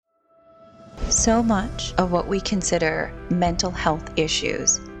So much of what we consider mental health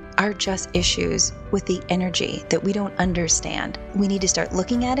issues are just issues with the energy that we don't understand. We need to start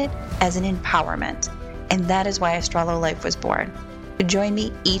looking at it as an empowerment. And that is why Astralo Life was born. Join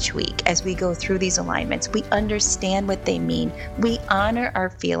me each week as we go through these alignments. We understand what they mean. We honor our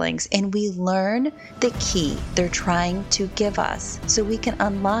feelings and we learn the key they're trying to give us so we can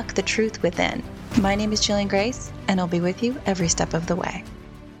unlock the truth within. My name is Jillian Grace, and I'll be with you every step of the way.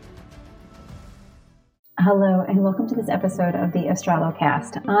 Hello, and welcome to this episode of the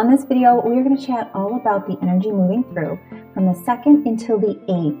AstraloCast. On this video, we are going to chat all about the energy moving through from the 2nd until the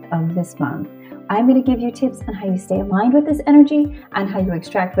 8th of this month. I'm going to give you tips on how you stay aligned with this energy, on how you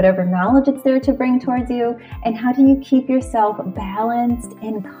extract whatever knowledge it's there to bring towards you, and how do you keep yourself balanced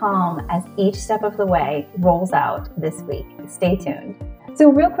and calm as each step of the way rolls out this week. Stay tuned. So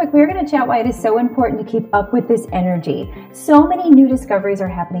real quick, we're going to chat why it is so important to keep up with this energy. So many new discoveries are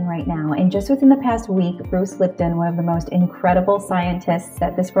happening right now. And just within the past week, Bruce Lipton, one of the most incredible scientists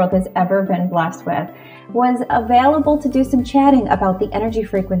that this world has ever been blessed with, was available to do some chatting about the energy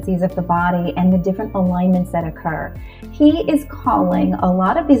frequencies of the body and the different alignments that occur. He is calling a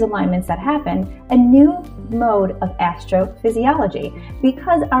lot of these alignments that happen a new mode of astrophysiology,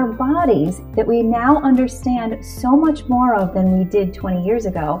 because our bodies that we now understand so much more of than we did 20 years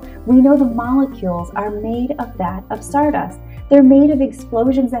ago, we know the molecules are made of that of stardust. They're made of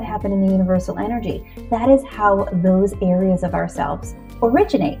explosions that happen in the universal energy. That is how those areas of ourselves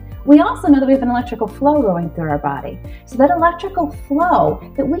originate. We also know that we have an electrical flow going through our body. So that electrical flow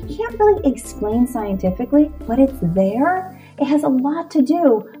that we can't really explain scientifically, but it's there, it has a lot to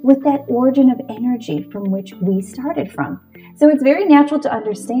do with that origin of energy from which we started from. So it's very natural to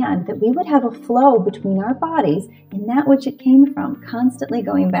understand that we would have a flow between our bodies and that which it came from, constantly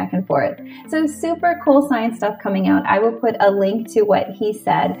going back and forth. So super cool science stuff coming out. I will put a link to what he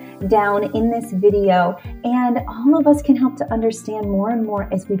said down in this video, and all of us can help to understand more and more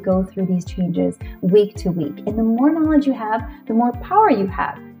as we go through these changes week to week. And the more knowledge you have, the more power you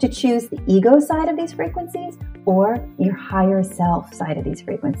have to choose the ego side of these frequencies or your higher self side of these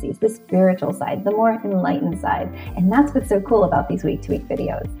frequencies, the spiritual side, the more enlightened side. And that's what's so cool about these week-to-week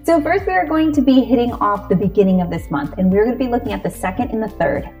videos. So first, we are going to be hitting off the beginning of this month, and we're going to be looking at the 2nd and the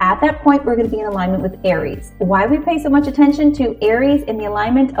 3rd. At that point, we're going to be in alignment with Aries. Why we pay so much attention to Aries in the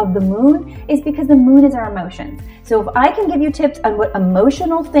alignment of the moon is because the moon is our emotions. So if I can give you tips on what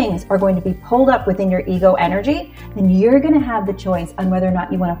emotional things are going to be pulled up within your ego energy, then you're going to have the choice on whether or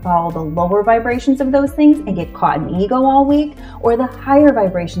not you want to follow the lower vibrations of those things and get caught in ego all week, or the higher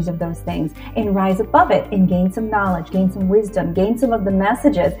vibrations of those things and rise above it and gain some knowledge, gain some wisdom, gain some of the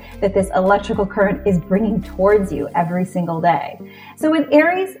messages that this electrical current is bringing towards you every single day. So with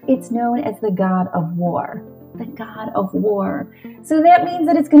Aries, it's known as the god of war. The god of war. So that means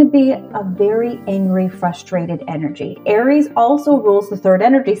that it's going to be a very angry, frustrated energy. Aries also rules the 3rd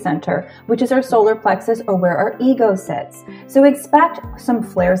energy center, which is our solar plexus, or where our ego sits. So expect some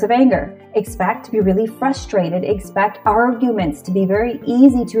flares of anger. Expect to be really frustrated. Expect arguments to be very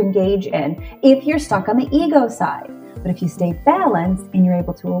easy to engage in if you're stuck on the ego side. But if you stay balanced and you're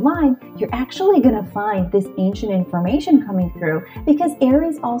able to align, you're actually going to find this ancient information coming through, because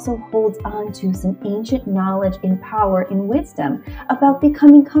Aries also holds on to some ancient knowledge and power and wisdom about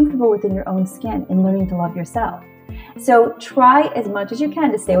becoming comfortable within your own skin and learning to love yourself. So try as much as you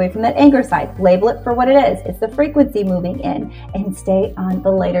can to stay away from that anger side. Label it for what it is. It's the frequency moving in, and stay on the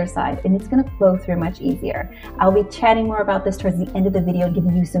lighter side, and it's going to flow through much easier. I'll be chatting more about this towards the end of the video,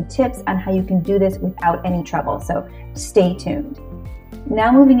 giving you some tips on how you can do this without any trouble. So stay tuned.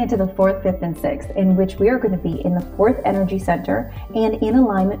 Now moving into the 4th, 5th, and 6th, in which we are going to be in the 4th energy center and in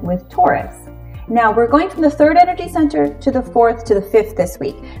alignment with Taurus. Now we're going from the 3rd energy center to the 4th to the 5th this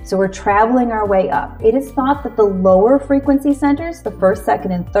week. So we're traveling our way up. It is thought that the lower frequency centers, the 1st,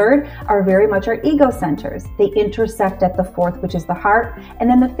 2nd, and 3rd, are very much our ego centers. They intersect at the 4th, which is the heart. And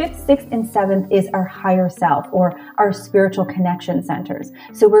then the 5th, 6th, and 7th is our higher self, or our spiritual connection centers.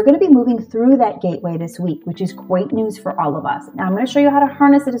 So we're going to be moving through that gateway this week, which is great news for all of us. Now I'm going to show you how to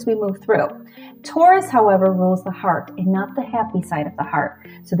harness it as we move through. Taurus, however, rules the heart and not the happy side of the heart.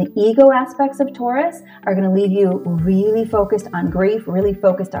 So the ego aspects of Taurus are going to leave you really focused on grief, really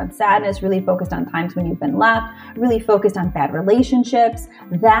focused on sadness, really focused on times when you've been left, really focused on bad relationships.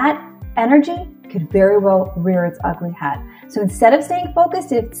 That energy could very well rear its ugly head. So instead of staying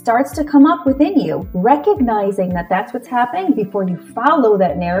focused, it starts to come up within you, recognizing that that's what's happening before you follow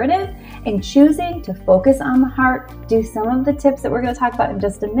that narrative, And choosing to focus on the heart, do some of the tips that we're going to talk about in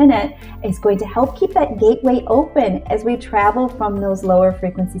just a minute, is going to help keep that gateway open as we travel from those lower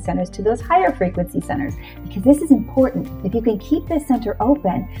frequency centers to those higher frequency centers. Because this is important. If you can keep this center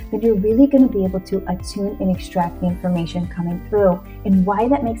open, then you're really going to be able to attune and extract the information coming through. And why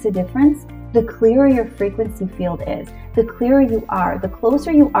that makes a difference? The clearer your frequency field is, the clearer you are, the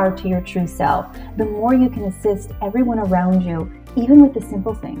closer you are to your true self, the more you can assist everyone around you, even with the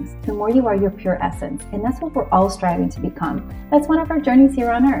simple things, the more you are your pure essence. And that's what we're all striving to become. That's one of our journeys here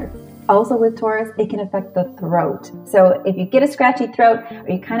on earth. Also with Taurus, it can affect the throat. So if you get a scratchy throat or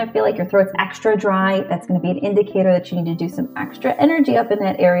you kind of feel like your throat's extra dry, that's going to be an indicator that you need to do some extra energy up in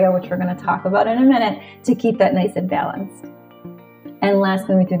that area, which we're going to talk about in a minute, to keep that nice and balanced. And last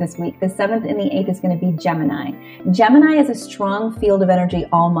moving through this week, the 7th and the 8th is going to be Gemini. Gemini is a strong field of energy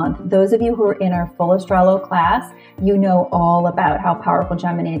all month. Those of you who are in our full Astralo class, you know all about how powerful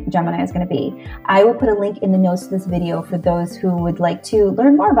Gemini is going to be. I will put a link in the notes to this video for those who would like to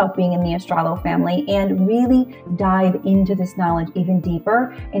learn more about being in the Astralo family and really dive into this knowledge even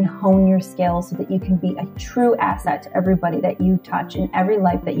deeper and hone your skills so that you can be a true asset to everybody that you touch in every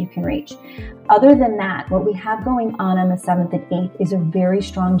life that you can reach. Other than that, what we have going on the 7th and 8th is a very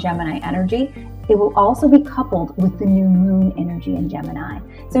strong Gemini energy. It will also be coupled with the new moon energy in Gemini.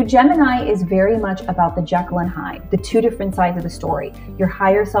 So Gemini is very much about the Jekyll and Hyde, the two different sides of the story, your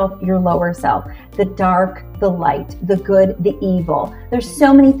higher self, your lower self, the dark, the light, the good, the evil. There's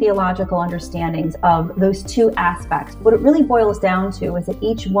so many theological understandings of those two aspects. What it really boils down to is that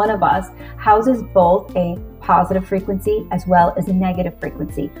each one of us houses both a positive frequency as well as a negative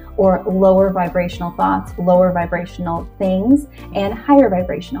frequency, or lower vibrational thoughts, lower vibrational things, and higher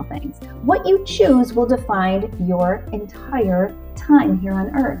vibrational things. What you choose will define your entire time here on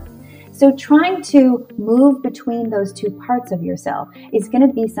Earth. So trying to move between those two parts of yourself is going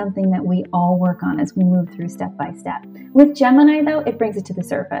to be something that we all work on as we move through step by step. With Gemini, though, it brings it to the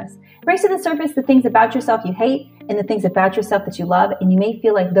surface. It brings to the surface the things about yourself you hate and the things about yourself that you love, and you may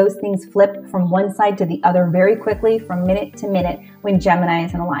feel like those things flip from one side to the other very quickly from minute to minute when Gemini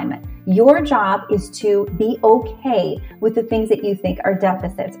is in alignment. Your job is to be okay with the things that you think are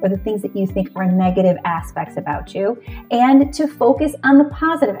deficits or the things that you think are negative aspects about you, and to focus on the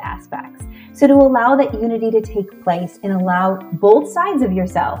positive aspects. So to allow that unity to take place and allow both sides of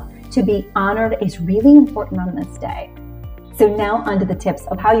yourself to be honored is really important on this day. So now onto the tips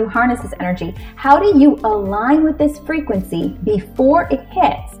of how you harness this energy. How do you align with this frequency before it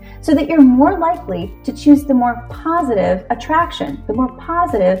hits so that you're more likely to choose the more positive attraction, the more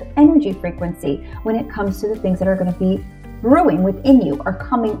positive energy frequency when it comes to the things that are going to be brewing within you or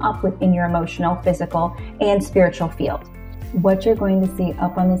coming up within your emotional, physical, and spiritual field? What you're going to see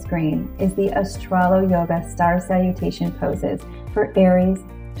up on the screen is the Astralo Yoga Star Salutation poses for Aries,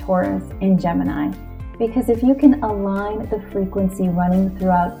 Taurus, and Gemini. Because if you can align the frequency running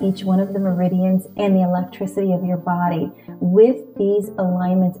throughout each one of the meridians and the electricity of your body with these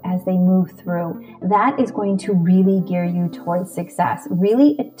alignments as they move through, that is going to really gear you towards success,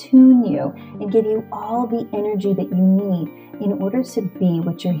 really attune you and give you all the energy that you need in order to be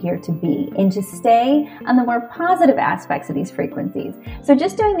what you're here to be and to stay on the more positive aspects of these frequencies. So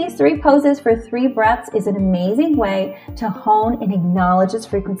just doing these 3 poses for 3 breaths is an amazing way to hone and acknowledge this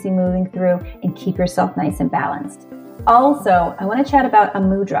frequency moving through and keep yourself nice and balanced. Also, I want to chat about a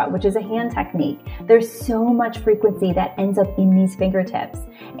mudra, which is a hand technique. There's so much frequency that ends up in these fingertips,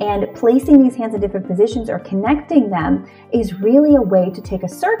 and placing these hands in different positions or connecting them is really a way to take a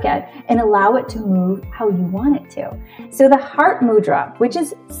circuit and allow it to move how you want it to. So the heart mudra, which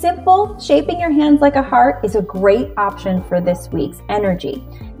is simple, shaping your hands like a heart, is a great option for this week's energy.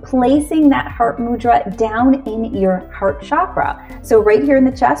 Placing that heart mudra down in your heart chakra. So right here in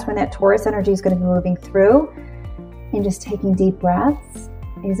the chest, when that Taurus energy is going to be moving through, and just taking deep breaths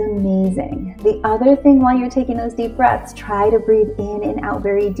is amazing. The other thing while you're taking those deep breaths, try to breathe in and out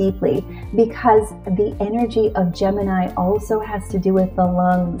very deeply, because the energy of Gemini also has to do with the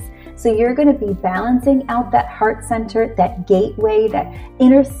lungs. So you're going to be balancing out that heart center, that gateway, that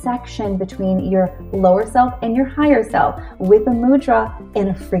intersection between your lower self and your higher self with a mudra and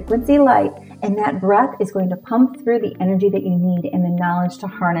a frequency light. And that breath is going to pump through the energy that you need and the knowledge to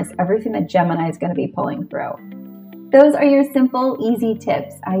harness everything that Gemini is going to be pulling through. Those are your simple, easy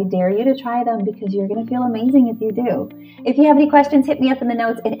tips. I dare you to try them because you're going to feel amazing if you do. If you have any questions, hit me up in the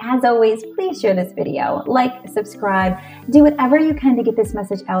notes. And as always, please share this video, like, subscribe, do whatever you can to get this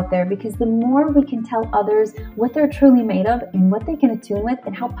message out there, because the more we can tell others what they're truly made of and what they can attune with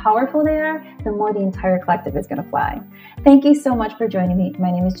and how powerful they are, the more the entire collective is going to fly. Thank you so much for joining me. My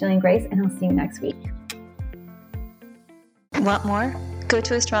name is Jillian Grace, and I'll see you next week. Want more? Go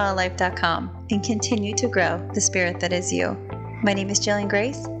to astralalife.com and continue to grow the spirit that is you. My name is Jillian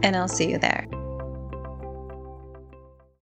Grace, and I'll see you there.